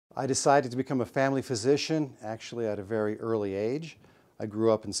I decided to become a family physician actually at a very early age. I grew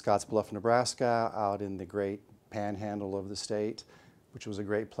up in Scottsbluff, Nebraska, out in the great panhandle of the state, which was a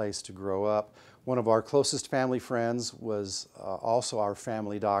great place to grow up. One of our closest family friends was also our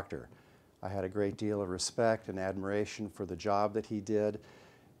family doctor. I had a great deal of respect and admiration for the job that he did,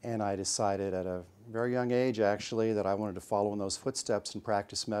 and I decided at a very young age actually that I wanted to follow in those footsteps and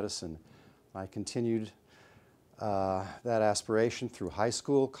practice medicine. I continued that aspiration through high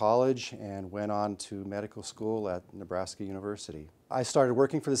school, college, and went on to medical school at Nebraska University. I started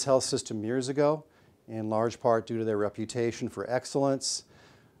working for this health system years ago, in large part due to their reputation for excellence.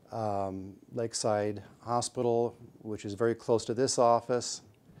 Lakeside Hospital, which is very close to this office,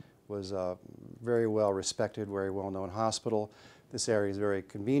 was a very well respected, very well known hospital. This area is very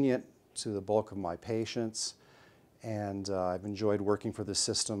convenient to the bulk of my patients, and I've enjoyed working for this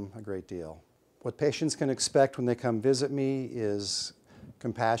system a great deal. What patients can expect when they come visit me is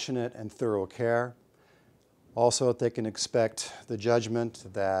compassionate and thorough care. Also, they can expect the judgment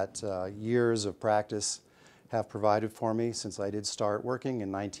that years of practice have provided for me since I did start working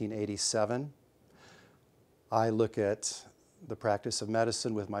in 1987. I look at the practice of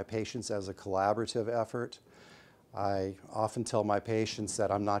medicine with my patients as a collaborative effort. I often tell my patients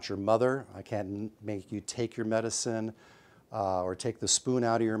that I'm not your mother. I can't make you take your medicine or take the spoon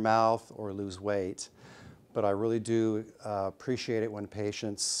out of your mouth or lose weight. But I really do appreciate it when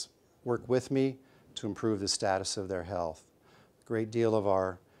patients work with me to improve the status of their health. A great deal of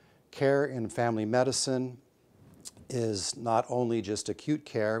our care in family medicine is not only just acute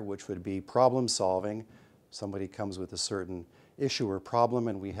care, which would be problem solving. Somebody comes with a certain issue or problem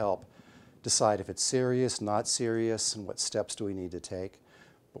and we help decide if it's serious, not serious, and what steps do we need to take.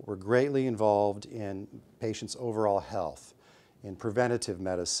 But we're greatly involved in patients' overall health, in preventative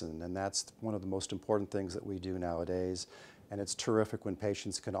medicine, and that's one of the most important things that we do nowadays. And it's terrific when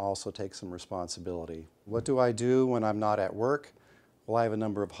patients can also take some responsibility. What do I do when I'm not at work? Well, I have a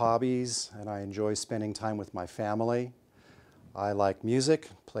number of hobbies, and I enjoy spending time with my family. I like music,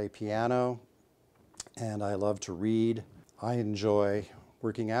 play piano, and I love to read. I enjoy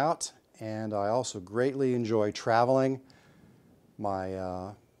working out, and I also greatly enjoy traveling.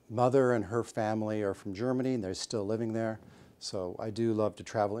 My mother and her family are from Germany, and they're still living there. So I do love to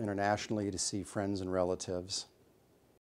travel internationally to see friends and relatives.